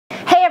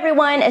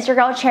everyone, it's your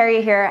girl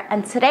Cherry here,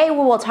 and today we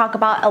will talk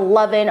about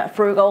 11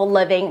 frugal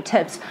living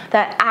tips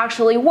that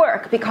actually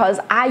work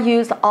because I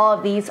use all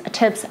of these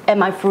tips in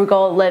my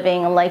frugal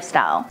living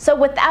lifestyle. So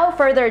without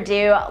further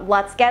ado,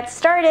 let's get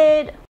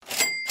started.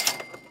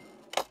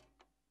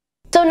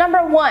 So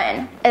number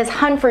one is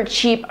hunt for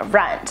cheap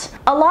rent.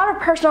 A lot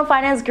of personal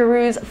finance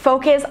gurus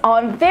focus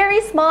on very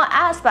small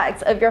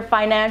aspects of your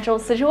financial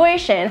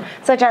situation,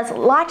 such as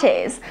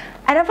lattes.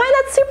 And I find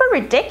that super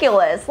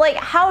ridiculous. Like,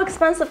 how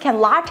expensive can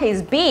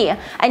lattes be?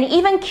 And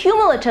even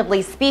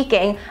cumulatively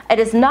speaking, it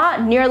is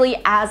not nearly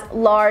as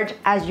large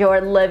as your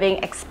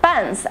living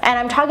expense. And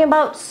I'm talking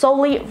about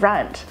solely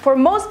rent. For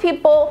most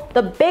people,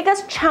 the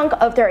biggest chunk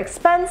of their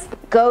expense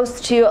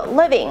goes to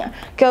living,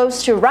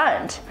 goes to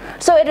rent.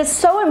 So it is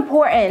so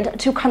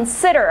important to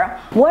consider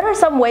what are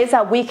some ways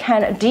that we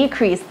can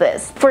decrease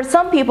this. For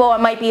some people, it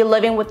might be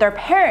living with their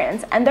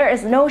parents, and there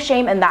is no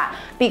shame in that,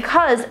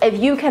 because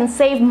if you can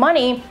save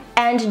money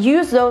and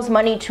use those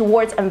money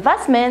towards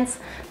investments,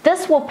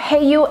 this will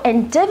pay you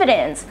in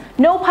dividends,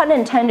 no pun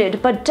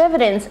intended, but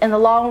dividends in the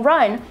long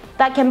run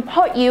that can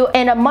put you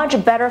in a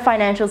much better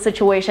financial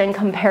situation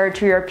compared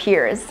to your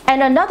peers.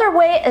 And another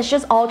way is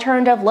just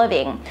alternative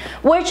living,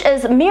 which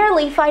is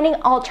merely finding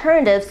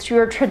alternatives to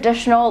your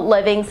traditional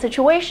living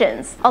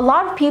situations. A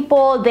lot of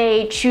people,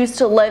 they choose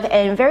to live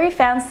in very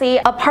fancy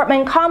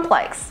apartment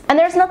complex, and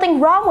there's nothing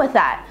wrong with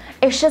that.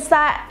 It's just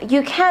that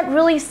you can't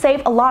really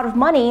save a lot of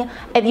money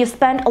if you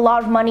spend a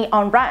lot of money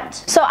on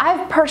rent. So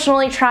I've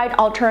personally tried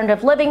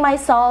alternative living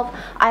myself.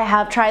 I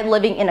have tried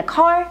living in a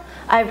car.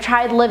 I've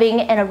tried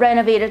living in a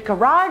renovated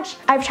garage.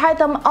 I've tried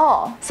them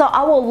all. So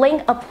I will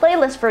link a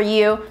playlist for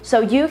you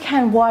so you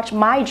can watch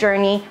my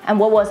journey and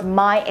what was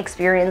my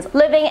experience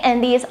living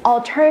in these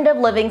alternative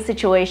living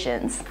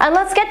situations. And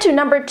let's get to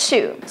number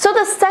two. So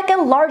the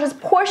second largest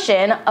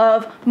portion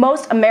of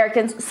most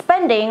Americans'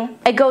 spending,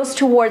 it goes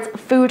towards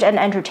food and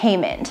entertainment.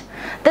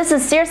 This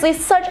is seriously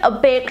such a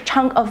big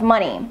chunk of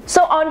money.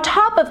 So on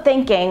top of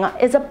thinking,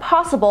 is it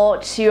possible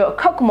to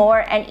cook more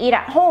and eat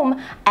at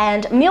home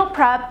and meal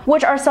prep,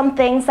 which are some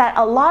things that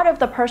a lot of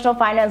the personal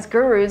finance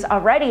gurus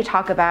already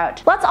talk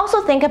about, let's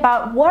also think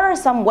about what are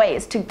some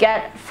ways to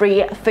get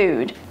free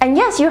food. And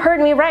yes, you heard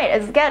me right,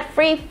 it's get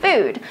free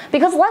food.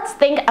 Because let's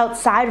think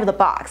outside of the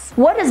box.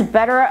 What is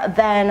better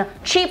than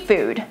cheap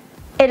food?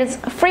 It is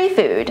free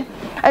food.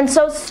 And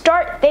so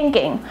start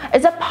thinking,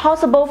 is it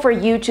possible for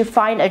you to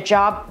find a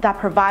job that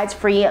provides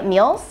free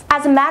meals?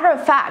 As a matter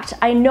of fact,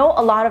 I know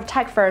a lot of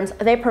tech firms,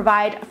 they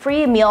provide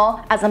free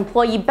meal as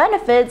employee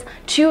benefits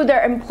to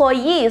their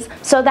employees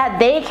so that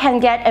they can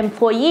get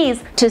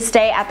employees to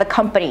stay at the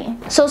company.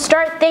 So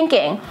start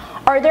thinking,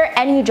 are there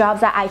any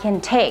jobs that I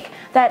can take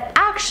that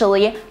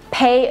actually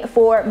pay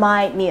for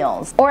my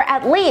meals, or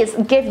at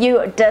least give you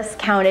a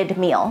discounted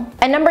meal?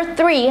 And number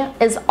three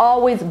is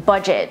always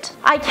budget.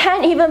 I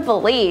can't even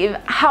believe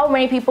how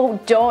many people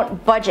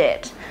don't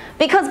budget,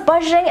 because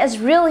budgeting is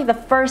really the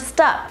first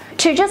step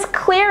to just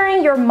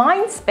clearing your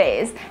mind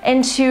space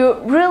into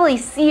really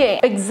seeing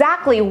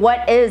exactly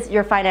what is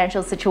your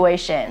financial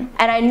situation.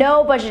 And I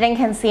know budgeting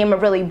can seem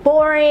really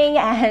boring,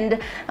 and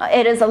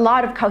it is a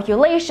lot of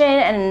calculation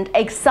and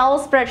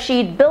Excel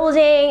spreadsheet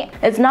building.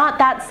 It's not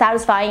that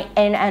satisfying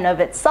in and of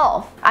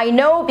itself. I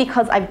know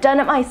because I've done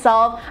it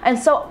myself, and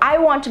so I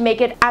want to make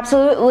it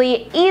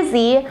absolutely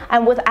easy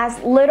and with as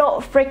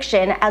little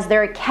friction as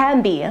there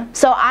can be.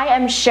 So I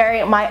am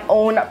sharing my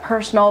own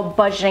personal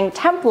budgeting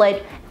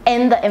template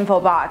in the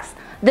info box.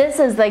 This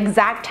is the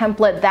exact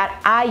template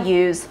that I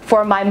use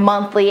for my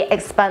monthly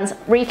expense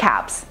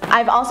recaps.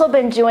 I've also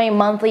been doing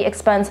monthly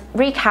expense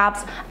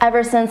recaps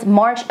ever since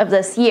March of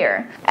this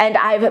year, and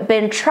I've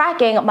been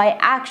tracking my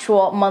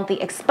actual monthly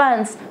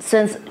expense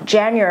since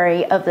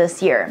January of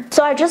this year.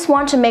 So I just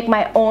want to make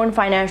my own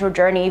financial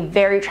journey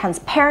very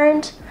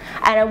transparent,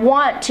 and I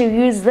want to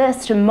use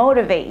this to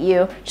motivate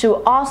you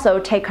to also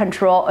take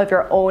control of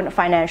your own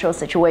financial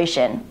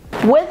situation.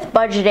 With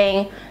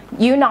budgeting,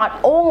 you not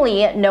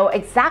only know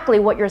exactly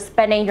what you're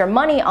spending your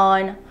money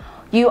on,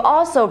 you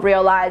also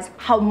realize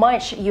how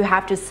much you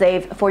have to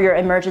save for your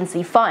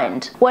emergency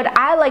fund. What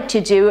I like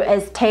to do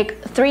is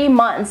take 3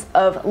 months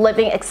of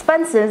living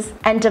expenses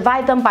and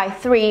divide them by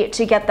 3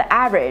 to get the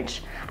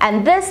average.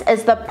 And this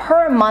is the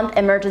per month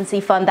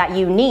emergency fund that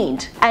you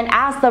need. And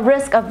as the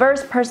risk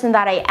averse person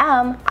that I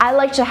am, I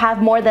like to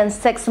have more than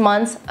 6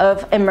 months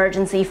of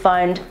emergency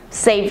fund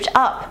saved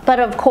up.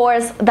 But of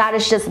course, that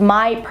is just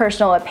my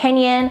personal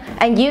opinion,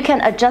 and you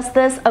can adjust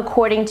this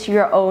according to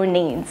your own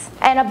needs.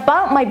 And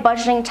about my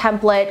budgeting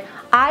template,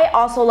 I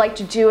also like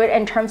to do it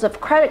in terms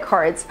of credit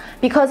cards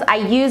because I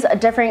use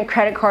different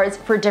credit cards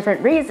for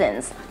different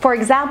reasons. For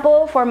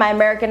example, for my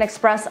American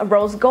Express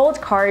Rose Gold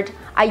card,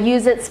 I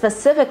use it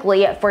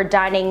specifically for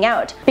dining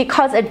out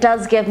because it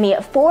does give me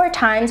 4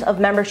 times of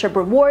membership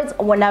rewards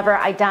whenever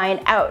I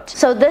dine out.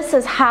 So this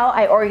is how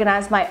I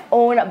organize my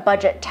own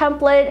budget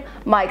template,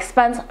 my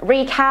expense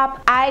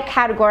recap. I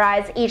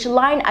categorize each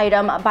line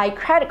item by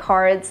credit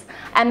cards,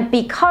 and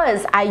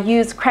because I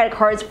use credit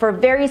cards for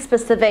very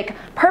specific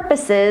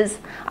purposes,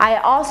 I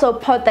also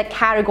put the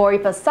category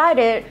beside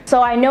it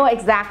so I know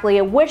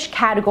exactly which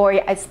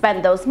category I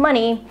spent those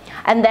money,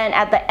 and then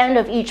at the end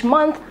of each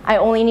month I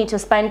only need to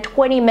spend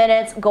 20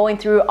 minutes going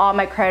through all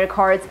my credit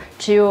cards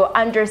to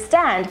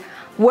understand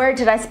where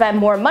did I spend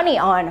more money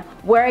on,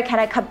 where can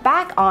I cut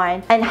back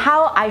on, and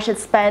how I should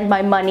spend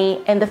my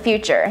money in the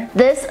future.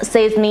 This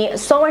saves me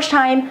so much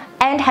time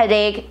and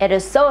headache. It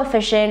is so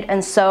efficient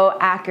and so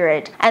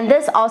accurate. And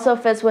this also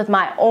fits with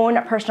my own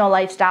personal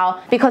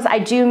lifestyle because I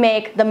do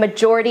make the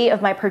majority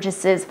of my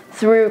purchases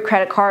through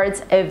credit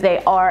cards if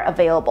they are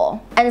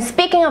available. And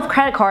speaking of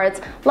credit cards,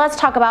 let's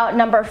talk about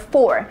number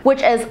 4,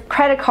 which is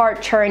credit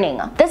card churning.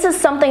 This is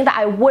something that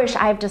I wish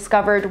I have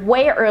discovered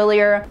way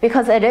earlier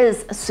because it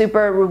is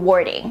super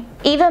rewarding.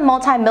 Even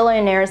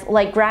multimillionaires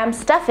like Graham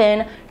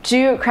Stephan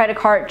do credit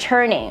card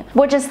churning,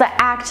 which is the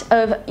act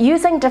of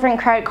using different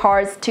credit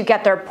cards to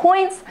get their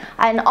points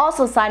and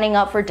also signing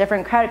up for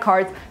different credit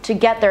cards to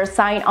get their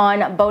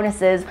sign-on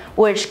bonuses,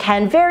 which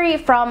can vary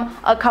from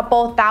a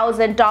couple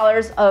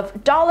 $1,000s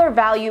of dollar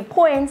value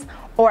points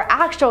or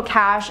actual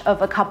cash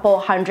of a couple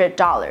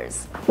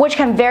 $100s, which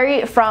can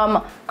vary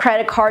from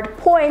credit card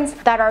points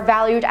that are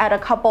valued at a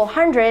couple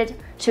 $100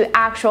 to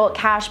actual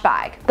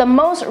cashback. The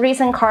most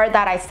recent card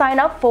that I signed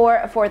up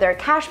for their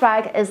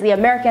cashback is the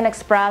American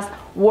Express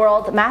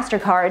World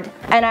MasterCard,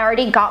 and I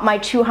already got my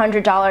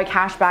 $200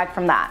 cashback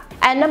from that.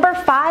 And number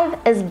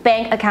 5 is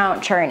bank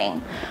account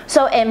churning.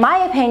 So in my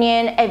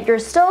opinion, if you're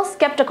still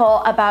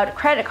skeptical about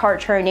credit card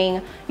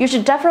churning, you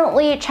should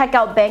definitely check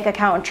out bank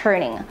account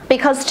churning,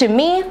 because to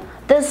me,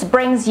 this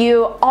brings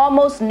you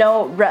almost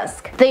no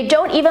risk. They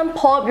don't even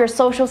pull up your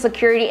social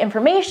security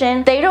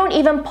information. They don't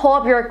even pull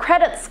up your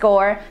credit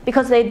score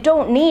because they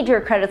don't need your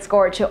credit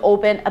score to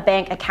open a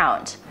bank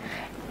account.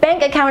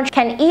 Bank accounts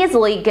can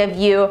easily give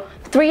you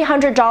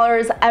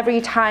 $300 every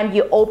time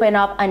you open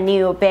up a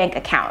new bank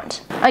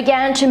account.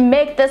 Again, to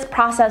make this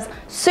process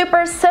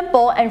super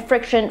simple and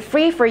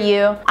friction-free for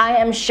you, I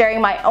am sharing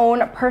my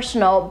own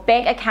personal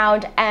bank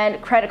account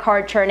and credit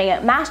card churning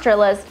master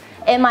list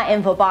in my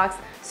info box,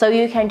 so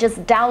you can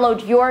just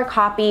download your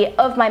copy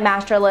of my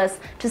master list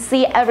to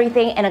see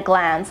everything in a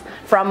glance,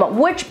 from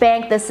which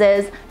bank this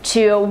is,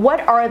 to what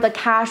are the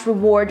cash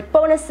reward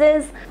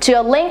bonuses, to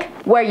a link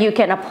where you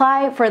can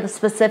apply for the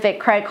specific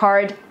credit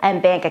card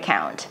and bank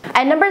account.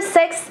 And number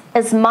 6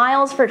 is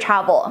miles for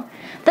travel.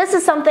 This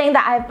is something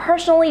that I've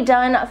personally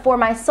done for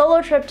my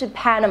solo trip to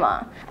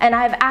Panama, and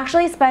I've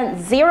actually spent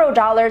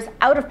 $0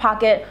 out of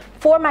pocket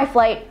for my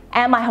flight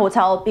and my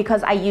hotel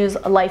because I use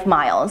Life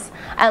Miles.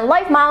 And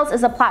Life Miles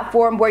is a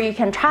platform where you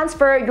can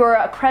transfer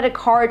your credit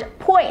card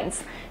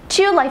points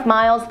to Life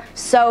Miles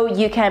so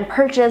you can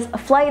purchase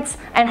flights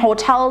and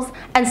hotels,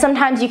 and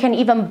sometimes you can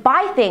even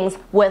buy things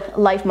with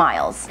Life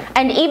Miles.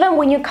 And even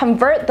when you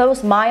convert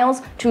those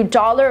miles to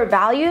dollar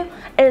value,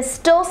 it is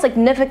still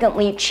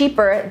significantly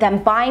cheaper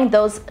than buying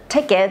those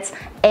tickets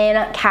in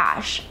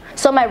cash.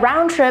 So my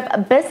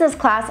round-trip business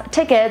class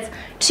tickets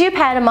to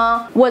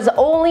Panama was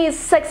only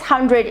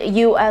 600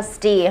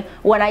 USD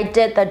when I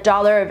did the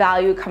dollar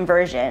value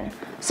conversion.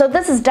 So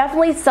this is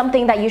definitely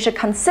something that you should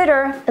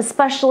consider,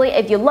 especially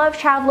if you love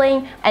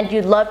traveling and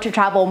you'd love to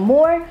travel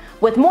more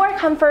with more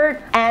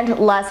comfort and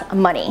less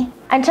money.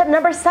 And tip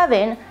number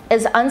 7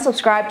 is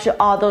unsubscribe to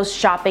all those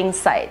shopping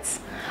sites.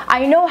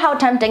 I know how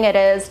tempting it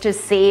is to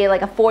see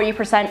like a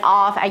 40%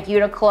 off at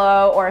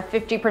Uniqlo or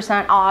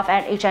 50% off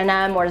at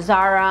H&M or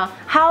Zara.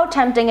 How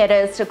tempting it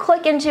is to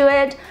click into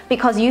it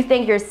because you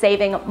think you're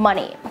saving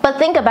money. But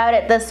think about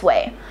it this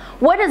way.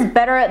 What is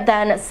better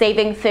than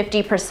saving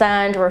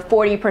 50% or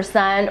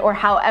 40% or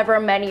however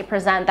many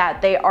percent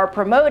that they are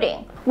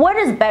promoting? What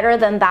is better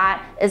than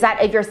that is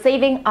that if you're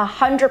saving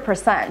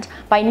 100%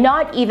 by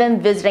not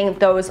even visiting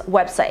those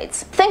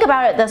websites. Think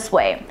about it this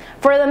way.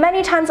 For the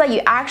many times that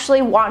you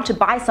actually want to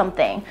buy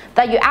something,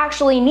 that you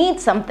actually need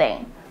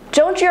something,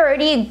 don't you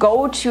already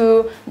go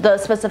to the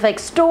specific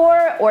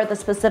store or the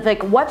specific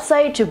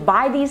website to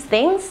buy these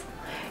things?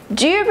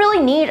 Do you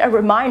really need a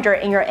reminder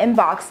in your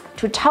inbox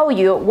to tell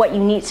you what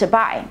you need to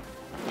buy?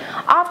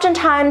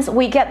 Oftentimes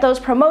we get those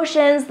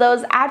promotions,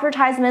 those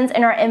advertisements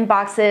in our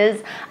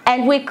inboxes,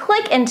 and we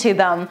click into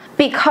them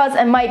because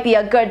it might be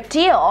a good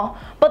deal,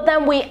 but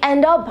then we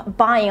end up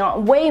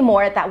buying way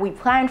more than we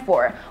planned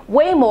for,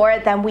 way more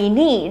than we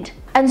need.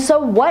 And so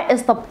what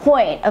is the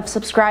point of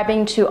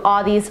subscribing to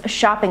all these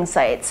shopping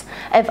sites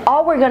if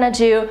all we're gonna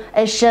do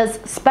is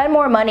just spend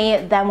more money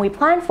than we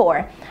planned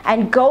for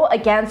and go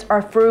against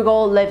our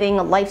frugal living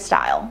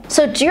lifestyle?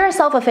 So do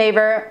yourself a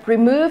favor,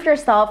 remove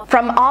yourself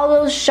from all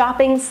those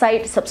shopping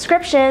site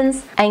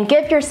subscriptions and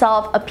give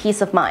yourself a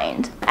peace of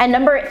mind. And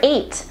number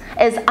 8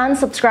 is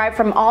unsubscribe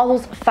from all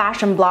those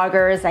fashion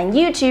bloggers and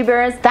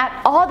YouTubers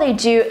that all they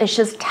do is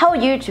just tell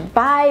you to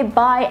buy,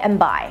 buy, and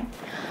buy.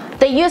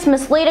 They use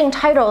misleading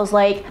titles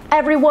like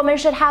every woman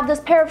should have this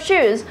pair of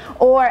shoes,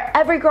 or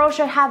every girl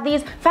should have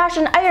these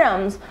fashion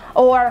items,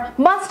 or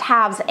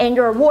must-haves in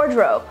your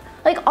wardrobe.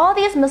 Like, all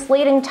these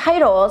misleading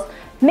titles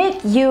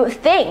make you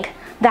think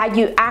that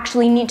you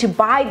actually need to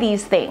buy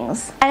these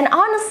things. And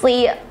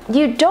honestly,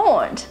 you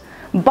don't.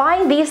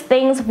 Buying these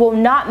things will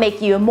not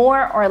make you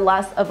more or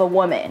less of a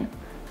woman.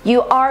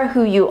 You are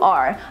who you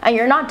are, and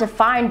you're not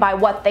defined by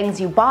what things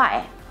you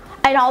buy.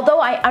 And although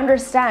I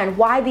understand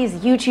why these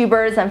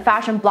YouTubers and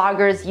fashion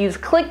bloggers use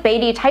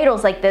clickbaity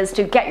titles like this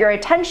to get your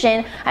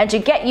attention and to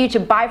get you to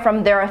buy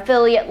from their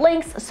affiliate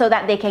links so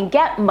that they can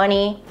get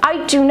money,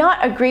 I do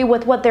not agree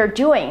with what they're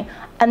doing.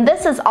 And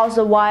this is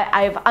also why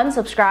I've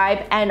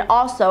unsubscribed and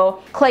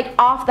also clicked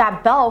off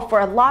that bell for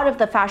a lot of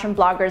the fashion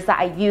bloggers that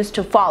I used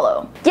to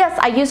follow. Yes,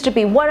 I used to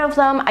be one of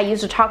them. I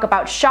used to talk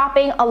about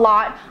shopping a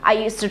lot. I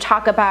used to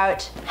talk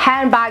about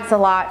handbags a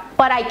lot,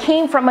 but I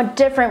came from a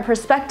different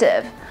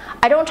perspective.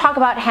 I don't talk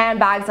about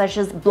handbags as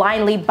just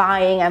blindly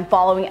buying and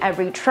following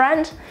every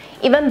trend.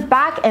 Even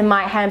back in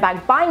my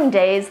handbag buying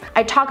days,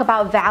 I talk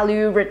about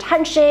value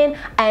retention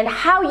and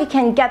how you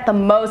can get the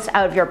most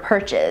out of your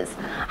purchase,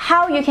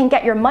 how you can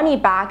get your money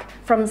back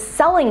from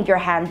selling your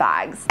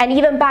handbags. And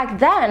even back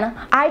then,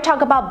 I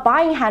talk about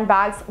buying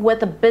handbags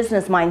with a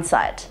business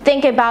mindset,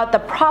 thinking about the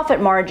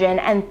profit margin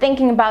and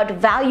thinking about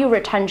value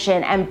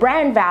retention and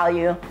brand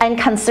value, and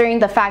considering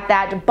the fact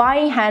that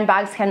buying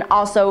handbags can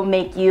also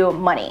make you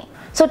money.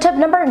 So tip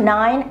number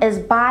 9 is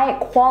buy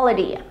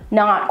quality,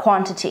 not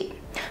quantity.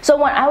 So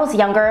when I was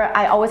younger,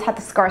 I always had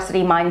the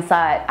scarcity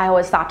mindset. I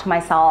always thought to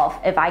myself,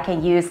 if I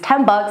can use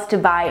 10 bucks to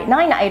buy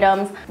 9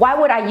 items, why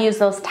would I use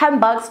those 10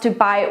 bucks to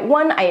buy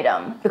 1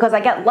 item? Because I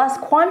get less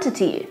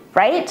quantity,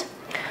 right?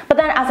 But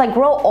then as I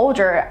grow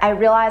older, I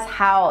realize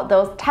how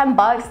those 10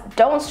 bucks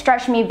don't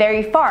stretch me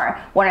very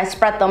far when I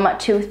spread them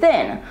too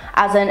thin.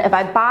 As in, if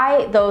I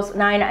buy those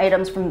 9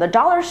 items from the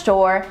dollar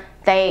store,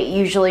 they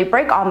usually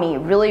break on me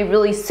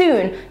really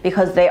soon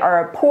because they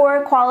are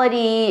poor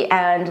quality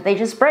and they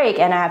just break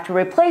and I have to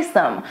replace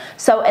them.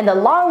 So in the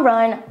long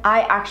run,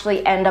 I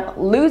actually end up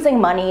losing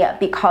money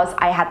because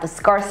I had the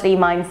scarcity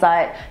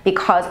mindset,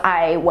 because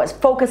I was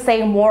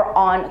focusing more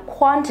on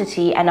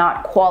quantity and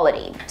not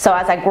quality. So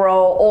as I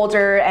grow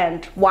older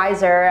and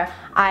wiser,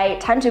 I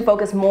tend to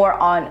focus more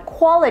on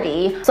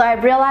quality. So I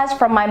realized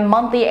from my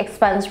monthly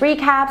expense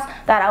recaps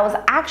that I was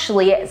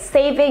actually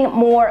saving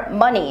more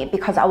money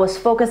because I was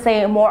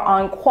focusing more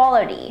on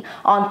quality,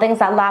 on things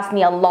that last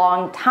me a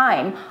long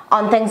time,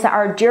 on things that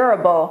are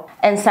durable,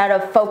 instead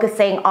of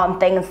focusing on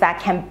things that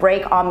can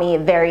break on me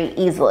very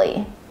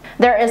easily.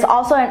 There is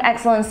also an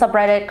excellent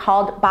subreddit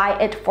called Buy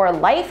It for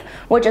Life,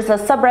 which is a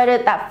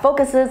subreddit that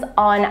focuses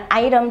on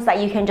items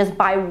that you can just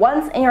buy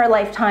once in your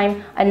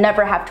lifetime and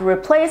never have to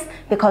replace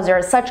because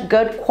they're such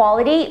good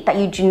quality that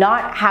you do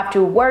not have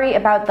to worry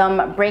about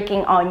them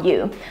breaking on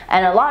you.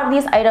 And a lot of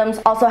these items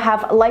also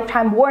have a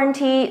lifetime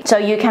warranty, so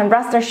you can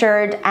rest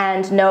assured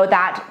and know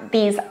that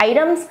these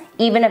items,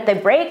 even if they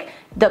break,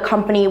 the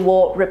company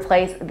will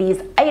replace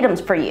these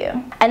items for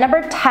you. And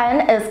number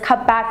 10 is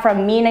cut back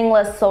from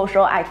meaningless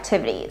social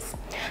activities.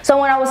 So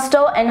when I was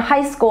still in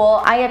high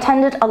school, I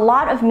attended a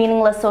lot of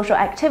meaningless social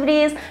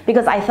activities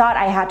because I thought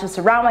I had to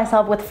surround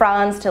myself with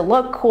friends to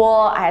look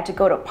cool. I had to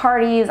go to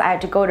parties, I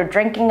had to go to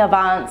drinking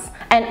events.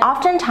 And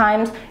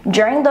oftentimes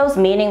during those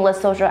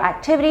meaningless social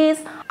activities,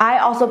 I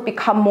also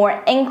become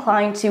more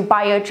inclined to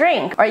buy a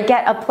drink or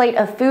get a plate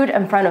of food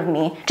in front of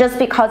me just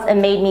because it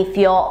made me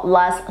feel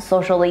less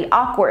socially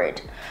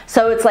awkward.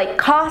 So it's like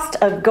cost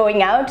of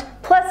going out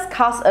plus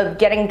cost of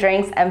getting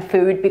drinks and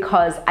food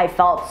because I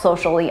felt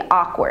socially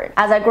awkward.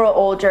 As I grow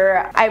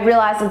older, I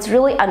realize it's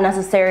really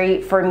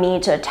unnecessary for me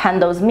to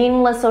attend those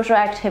meaningless social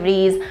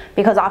activities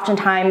because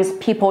oftentimes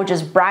people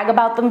just brag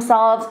about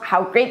themselves,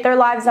 how great their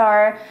lives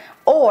are,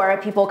 or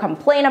people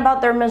complain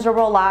about their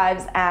miserable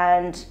lives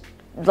and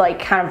like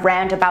kind of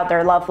rant about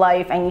their love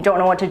life and you don't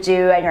know what to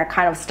do and you're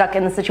kind of stuck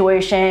in the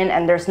situation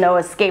and there's no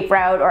escape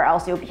route or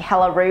else you'll be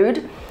hella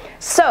rude.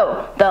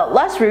 So the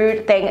less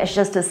rude thing is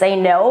just to say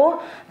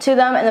no to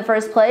them in the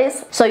first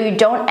place so you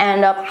don't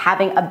end up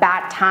having a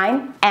bad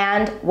time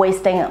and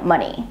wasting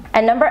money.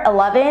 And number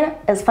 11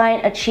 is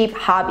find a cheap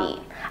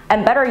hobby.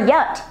 And better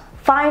yet,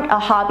 find a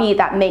hobby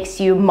that makes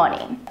you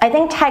money. I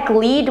think Tech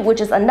Lead,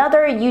 which is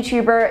another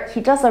YouTuber, he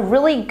does a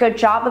really good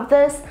job of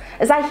this,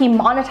 is that he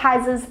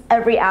monetizes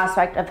every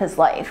aspect of his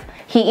life.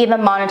 He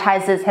even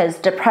monetizes his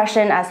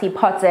depression, as he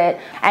puts it,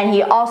 and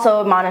he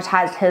also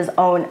monetized his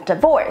own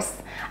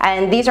divorce.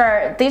 And these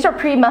are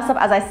pretty messed up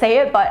as I say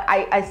it, but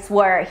I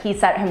swear he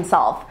said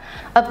himself.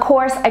 Of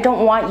course, I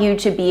don't want you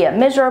to be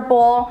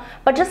miserable,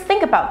 but just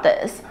think about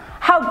this.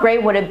 How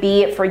great would it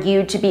be for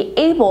you to be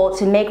able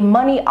to make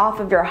money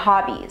off of your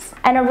hobbies?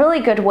 And a really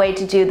good way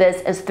to do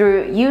this is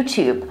through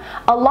YouTube.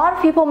 A lot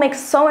of people make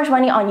so much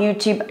money on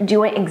YouTube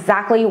doing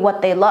exactly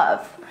what they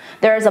love.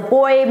 There's a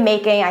boy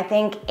making, I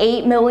think,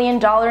 $8 million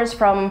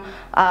from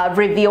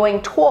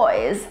reviewing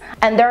toys.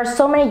 And there are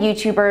so many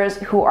YouTubers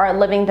who are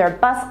living their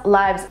best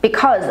lives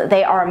because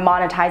they are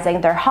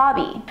monetizing their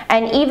hobby.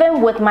 And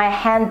even with my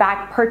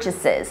handbag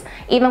purchases,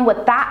 even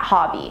with that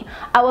hobby,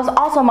 I was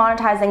also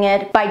monetizing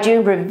it by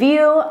doing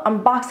review,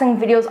 unboxing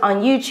videos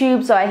on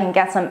YouTube so I can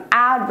get some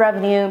ad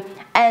revenue.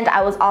 And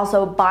I was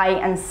also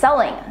buying and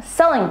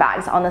selling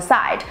bags on the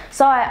side.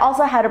 So I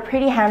also had a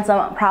pretty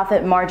handsome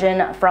profit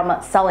margin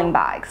from selling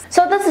bags.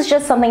 So this is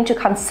just something to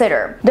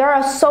consider. There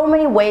are so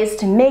many ways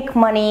to make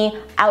money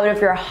out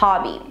of your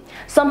hobby.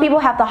 Some people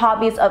have the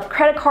hobbies of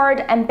credit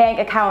card and bank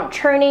account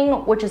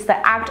churning, which is the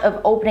act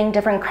of opening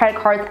different credit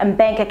cards and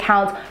bank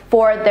accounts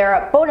for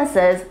their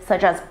bonuses,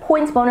 such as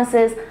points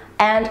bonuses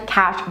and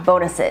cash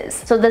bonuses.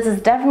 So this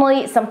is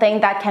definitely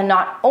something that can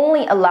not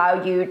only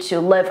allow you to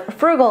live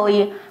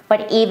frugally,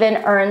 but even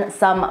earn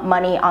some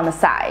money on the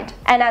side.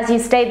 And as you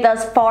stayed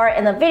thus far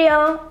in the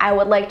video, I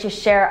would like to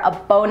share a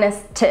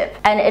bonus tip,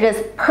 and it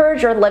is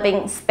purge your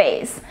living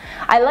space.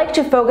 I like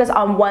to focus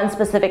on one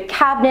specific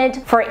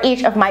cabinet for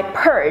each of my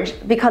purge,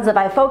 because if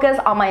I focus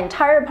on my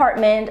entire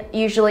apartment,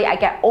 usually I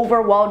get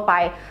overwhelmed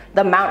by the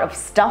amount of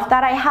stuff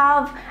that I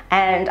have,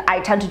 and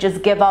I tend to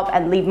just give up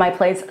and leave my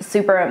place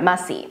super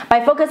messy.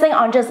 By focusing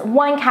on just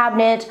one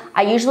cabinet,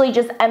 I usually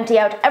just empty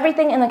out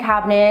everything in the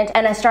cabinet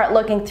and I start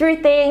looking through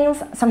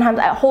things. Sometimes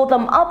I hold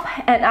them up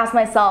and ask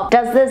myself,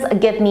 does this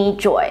give me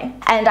joy?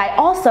 And I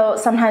also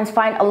sometimes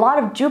find a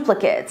lot of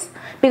duplicates,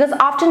 because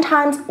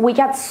oftentimes we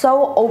get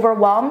so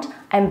overwhelmed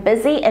and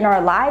busy in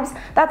our lives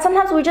that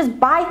sometimes we just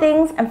buy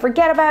things and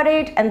forget about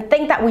it and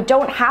think that we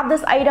don't have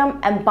this item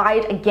and buy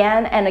it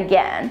again and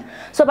again.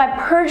 So by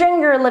purging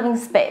your living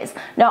space,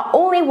 not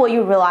only will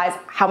you realize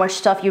how much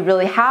stuff you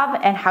really have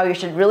and how you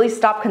should really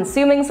stop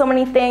consuming so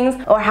many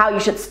things, or how you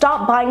should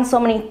stop buying so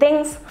many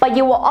things, but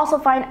you will also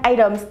find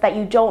items that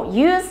you don't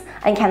use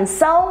and can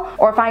sell,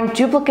 or find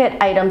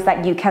duplicate items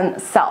that you can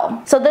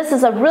sell. So this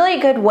is a really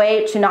good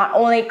way to not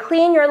only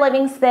clean your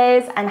living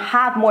space and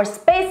have more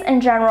space in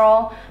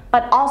general,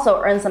 but also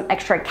earn some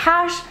extra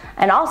cash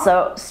and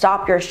also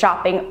stop your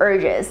shopping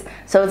urges.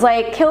 So it's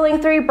like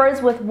killing 3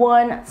 birds with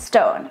 1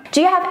 stone.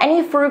 Do you have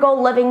any frugal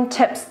living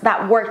tips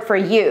that worked for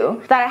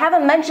you that I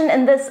haven't mentioned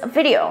in this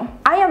video?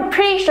 I am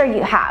pretty sure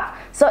you have.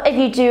 So if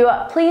you do,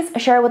 please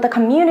share it with the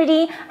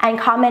community and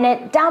comment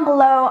it down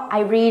below.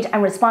 I read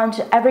and respond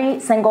to every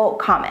single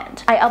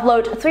comment. I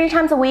upload 3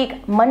 times a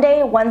week,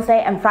 Monday,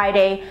 Wednesday, and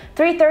Friday,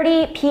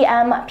 3:30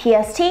 p.m.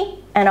 PST,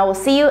 and I will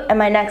see you in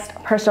my next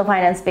personal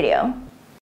finance video.